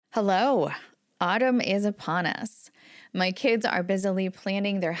Hello, autumn is upon us. My kids are busily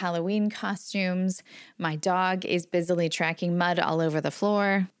planning their Halloween costumes. My dog is busily tracking mud all over the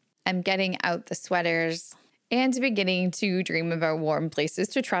floor. I'm getting out the sweaters and beginning to dream about warm places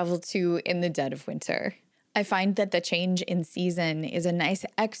to travel to in the dead of winter. I find that the change in season is a nice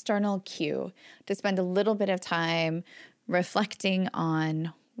external cue to spend a little bit of time reflecting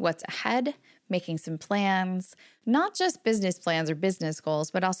on what's ahead, making some plans, not just business plans or business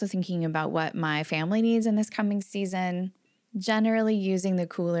goals, but also thinking about what my family needs in this coming season. Generally using the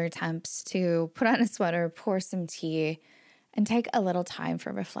cooler temps to put on a sweater, pour some tea, and take a little time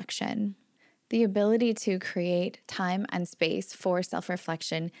for reflection. The ability to create time and space for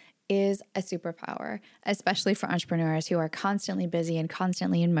self-reflection is a superpower, especially for entrepreneurs who are constantly busy and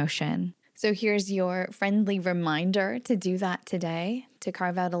constantly in motion. So here's your friendly reminder to do that today, to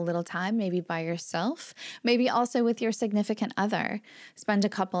carve out a little time, maybe by yourself, maybe also with your significant other. Spend a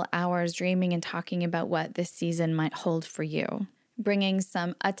couple hours dreaming and talking about what this season might hold for you, bringing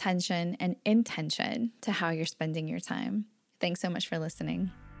some attention and intention to how you're spending your time. Thanks so much for listening.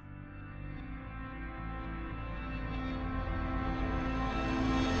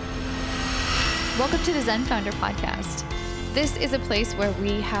 Welcome to the Zen Founder Podcast. This is a place where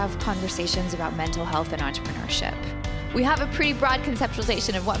we have conversations about mental health and entrepreneurship. We have a pretty broad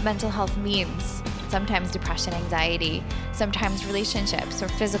conceptualization of what mental health means. Sometimes depression, anxiety, sometimes relationships or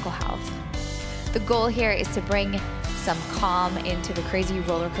physical health. The goal here is to bring some calm into the crazy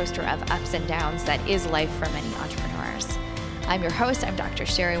roller coaster of ups and downs that is life for many entrepreneurs. I'm your host, I'm Dr.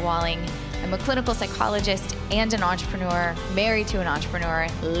 Sherry Walling. I'm a clinical psychologist and an entrepreneur, married to an entrepreneur,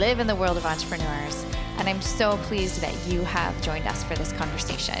 live in the world of entrepreneurs, and I'm so pleased that you have joined us for this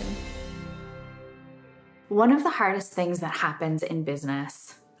conversation. One of the hardest things that happens in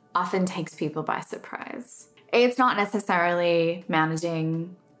business often takes people by surprise. It's not necessarily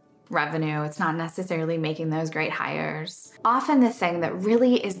managing revenue. It's not necessarily making those great hires. Often the thing that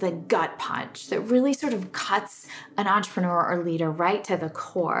really is the gut punch, that really sort of cuts an entrepreneur or leader right to the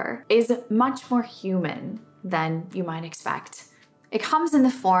core, is much more human than you might expect. It comes in the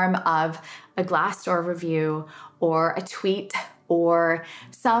form of a Glassdoor review or a tweet or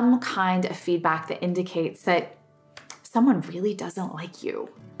some kind of feedback that indicates that someone really doesn't like you.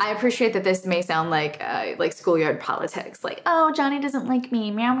 I appreciate that this may sound like schoolyard politics, like, oh, Johnny doesn't like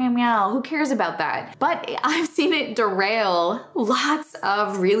me, meow, meow, meow. Who cares about that? But I've seen it derail lots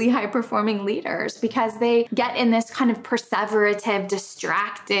of really high-performing leaders because they get in this kind of perseverative,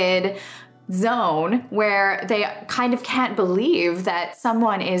 distracted zone where they kind of can't believe that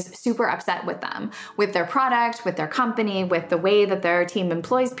someone is super upset with them, with their product, with their company, with the way that their team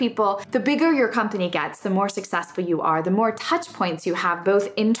employs people. The bigger your company gets, the more successful you are, the more touch points you have both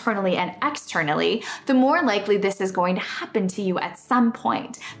internally and externally, the more likely this is going to happen to you at some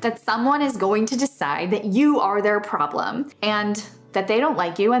point, that someone is going to decide that you are their problem and that they don't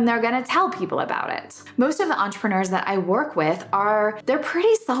like you and they're gonna tell people about it. Most of the entrepreneurs that I work with they're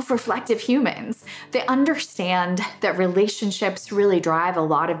pretty self-reflective humans. They understand that relationships really drive a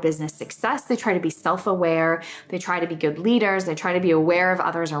lot of business success. They try to be self-aware. They try to be good leaders. They try to be aware of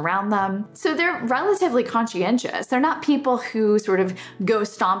others around them. So they're relatively conscientious. They're not people who sort of go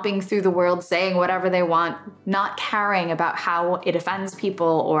stomping through the world saying whatever they want, not caring about how it offends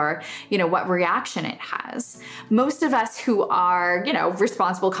people or, what reaction it has. Most of us who are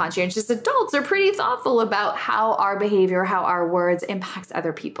responsible, conscientious adults are pretty thoughtful about how our behavior, how our words impacts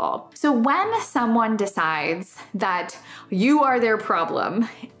other people. So when someone decides that you are their problem,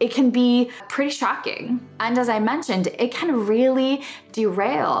 it can be pretty shocking. And as I mentioned, it can really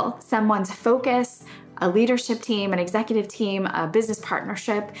derail someone's focus, a leadership team, an executive team, a business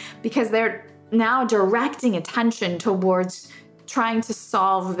partnership, because they're now directing attention towards trying to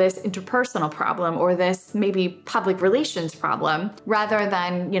solve this interpersonal problem or this maybe public relations problem rather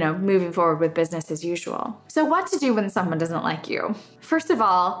than, moving forward with business as usual. So what to do when someone doesn't like you? First of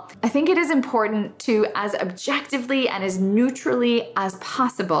all, I think it is important to, as objectively and as neutrally as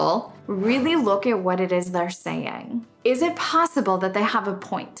possible, really look at what it is they're saying. Is it possible that they have a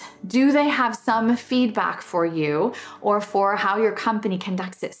point? Do they have some feedback for you or for how your company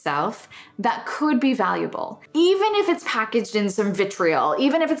conducts itself that could be valuable? Even if it's packaged in some vitriol,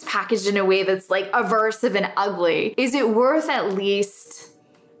 even if it's packaged in a way that's like aversive and ugly, is it worth at least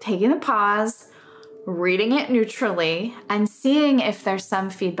taking a pause, reading it neutrally, and seeing if there's some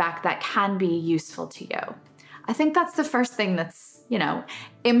feedback that can be useful to you? I think that's the first thing that's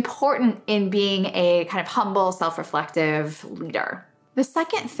important in being a kind of humble, self-reflective leader. The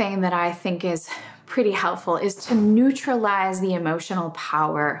second thing that I think is pretty helpful is to neutralize the emotional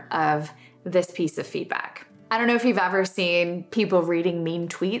power of this piece of feedback. I don't know if you've ever seen people reading mean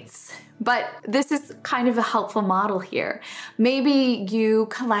tweets, but this is kind of a helpful model here. Maybe you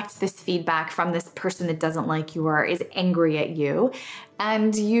collect this feedback from this person that doesn't like you or is angry at you,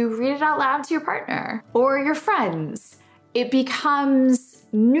 and you read it out loud to your partner or your friends. It becomes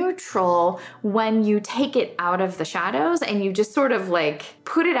neutral when you take it out of the shadows and you just sort of like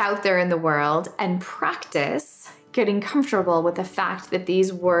put it out there in the world and practice getting comfortable with the fact that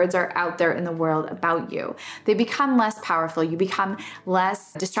these words are out there in the world about you. They become less powerful. You become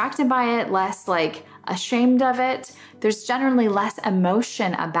less distracted by it, less like ashamed of it. There's generally less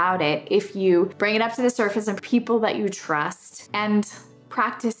emotion about it if you bring it up to the surface of people that you trust and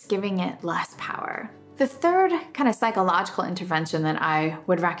practice giving it less power. The third kind of psychological intervention that I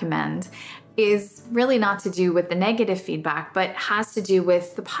would recommend is really not to do with the negative feedback, but has to do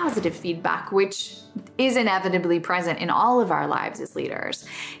with the positive feedback, which is inevitably present in all of our lives as leaders.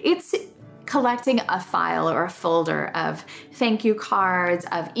 It's collecting a file or a folder of thank you cards,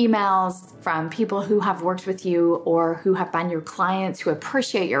 of emails from people who have worked with you or who have been your clients, who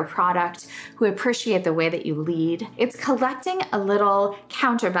appreciate your product, who appreciate the way that you lead. It's collecting a little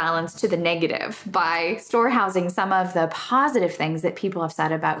counterbalance to the negative by storehousing some of the positive things that people have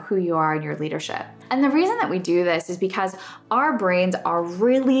said about who you are and your leadership. And the reason that we do this is because our brains are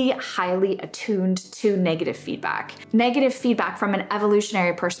really highly attuned to negative feedback. Negative feedback from an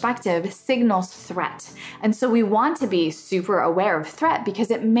evolutionary perspective signals threat. And so we want to be super aware of threat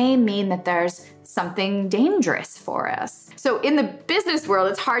because it may mean that there's something dangerous for us. So in the business world,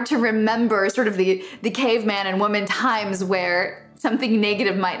 it's hard to remember sort of the caveman and woman times where something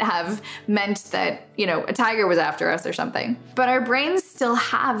negative might have meant that, a tiger was after us or something. But our brains still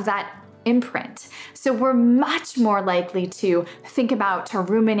have that imprint. So we're much more likely to think about, to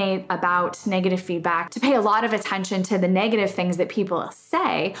ruminate about negative feedback, to pay a lot of attention to the negative things that people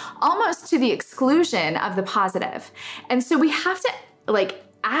say, almost to the exclusion of the positive. And so we have to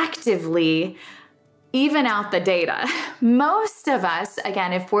actively even out the data. Most of us,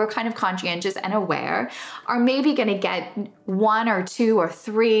 again, if we're kind of conscientious and aware, are maybe going to get 1 or 2 or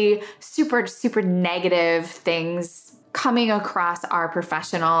 3 super, super negative things coming across our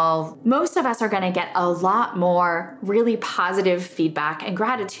professional. Most of us are going to get a lot more really positive feedback and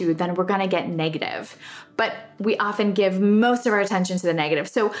gratitude than we're going to get negative. But we often give most of our attention to the negative.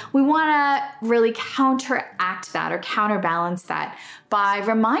 So we want to really counteract that or counterbalance that by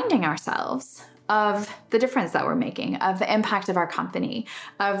reminding ourselves of the difference that we're making, of the impact of our company,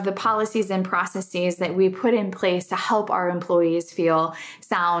 of the policies and processes that we put in place to help our employees feel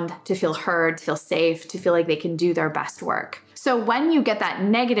sound, to feel heard, to feel safe, to feel like they can do their best work. So when you get that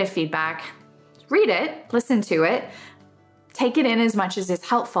negative feedback, read it, listen to it, take it in as much as is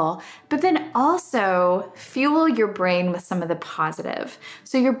helpful, but then also fuel your brain with some of the positive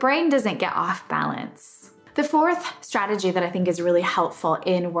so your brain doesn't get off balance. The fourth strategy that I think is really helpful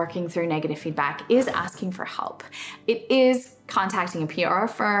in working through negative feedback is asking for help. It is contacting a PR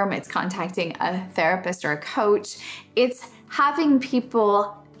firm, it's contacting a therapist or a coach, it's having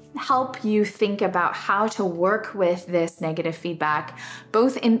people help you think about how to work with this negative feedback,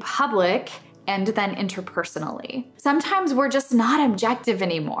 both in public and then interpersonally. Sometimes we're just not objective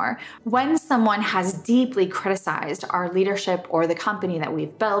anymore. When someone has deeply criticized our leadership or the company that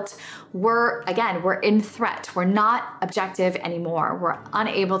we've built, we're in threat. We're not objective anymore. We're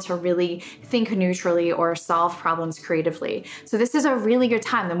unable to really think neutrally or solve problems creatively. So this is a really good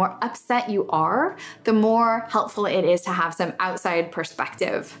time. The more upset you are, the more helpful it is to have some outside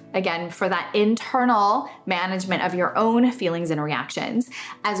perspective. Again, for that internal management of your own feelings and reactions,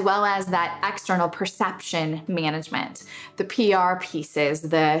 as well as that external perception management, the PR pieces,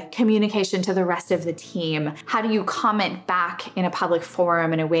 the communication to the rest of the team. How do you comment back in a public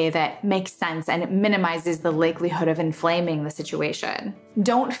forum in a way that makes sense and minimizes the likelihood of inflaming the situation?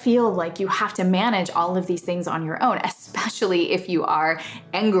 Don't feel like you have to manage all of these things on your own, especially if you are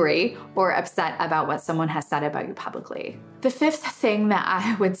angry or upset about what someone has said about you publicly. The fifth thing that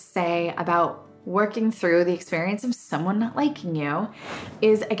I would say about working through the experience of someone not liking you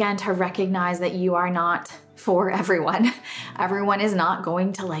is, again, to recognize that you are not for everyone. Everyone is not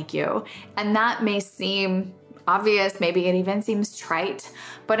going to like you. And that may seem obvious, maybe it even seems trite,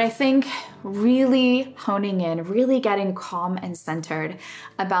 but I think really honing in, really getting calm and centered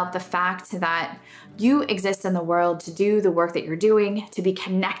about the fact that you exist in the world to do the work that you're doing, to be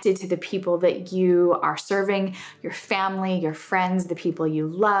connected to the people that you are serving, your family, your friends, the people you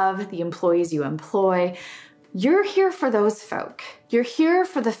love, the employees you employ. You're here for those folk. You're here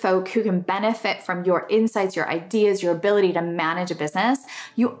for the folk who can benefit from your insights, your ideas, your ability to manage a business.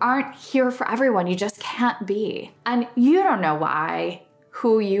 You aren't here for everyone. You just can't be. And you don't know why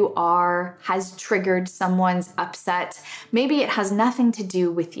who you are has triggered someone's upset. Maybe it has nothing to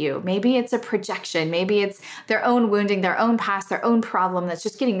do with you. Maybe it's a projection. Maybe it's their own wounding, their own past, their own problem that's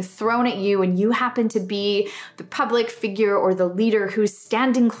just getting thrown at you, and you happen to be the public figure or the leader who's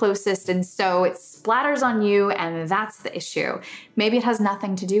standing closest, and so it splatters on you, and that's the issue. Maybe it has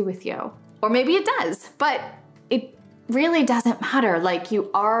nothing to do with you. Or maybe it does, but it really doesn't matter. Like,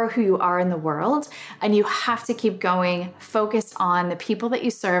 you are who you are in the world, and you have to keep going, focused on the people that you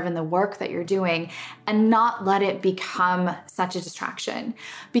serve and the work that you're doing, and not let it become such a distraction.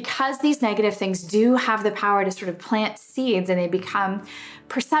 Because these negative things do have the power to sort of plant seeds and they become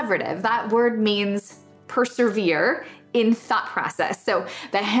perseverative. That word means persevere in thought process. So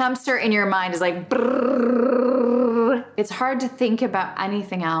the hamster in your mind is like, brrr. It's hard to think about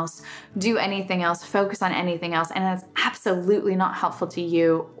anything else, do anything else, focus on anything else, and it's absolutely not helpful to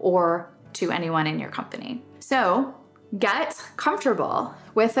you or to anyone in your company. So get comfortable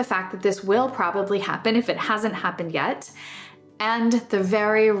with the fact that this will probably happen if it hasn't happened yet, and the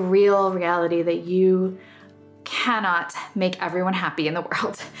very real reality that you cannot make everyone happy in the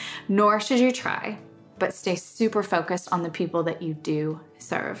world, nor should you try. But stay super focused on the people that you do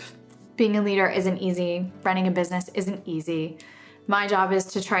serve. Being a leader isn't easy. Running a business isn't easy. My job is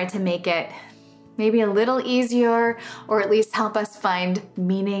to try to make it maybe a little easier, or at least help us find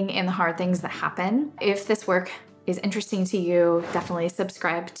meaning in the hard things that happen. If this work is interesting to you, definitely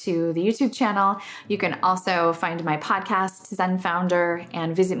subscribe to the YouTube channel. You can also find my podcast, Zen Founder,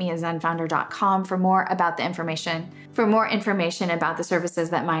 and visit me at zenfounder.com for more about the information, about the services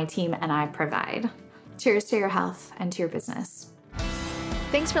that my team and I provide. Cheers to your health and to your business.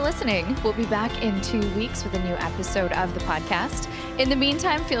 Thanks for listening. We'll be back in 2 weeks with a new episode of the podcast. In the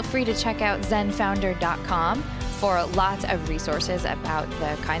meantime, feel free to check out zenfounder.com for lots of resources about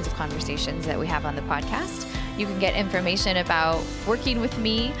the kinds of conversations that we have on the podcast. You can get information about working with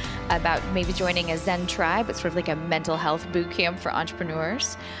me, about maybe joining a Zen tribe. It's sort of like a mental health boot camp for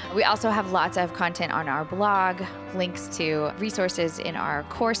entrepreneurs. We also have lots of content on our blog, links to resources in our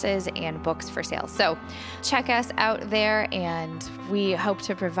courses and books for sale. So check us out there, and we hope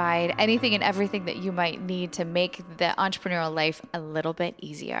to provide anything and everything that you might need to make the entrepreneurial life a little bit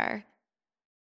easier.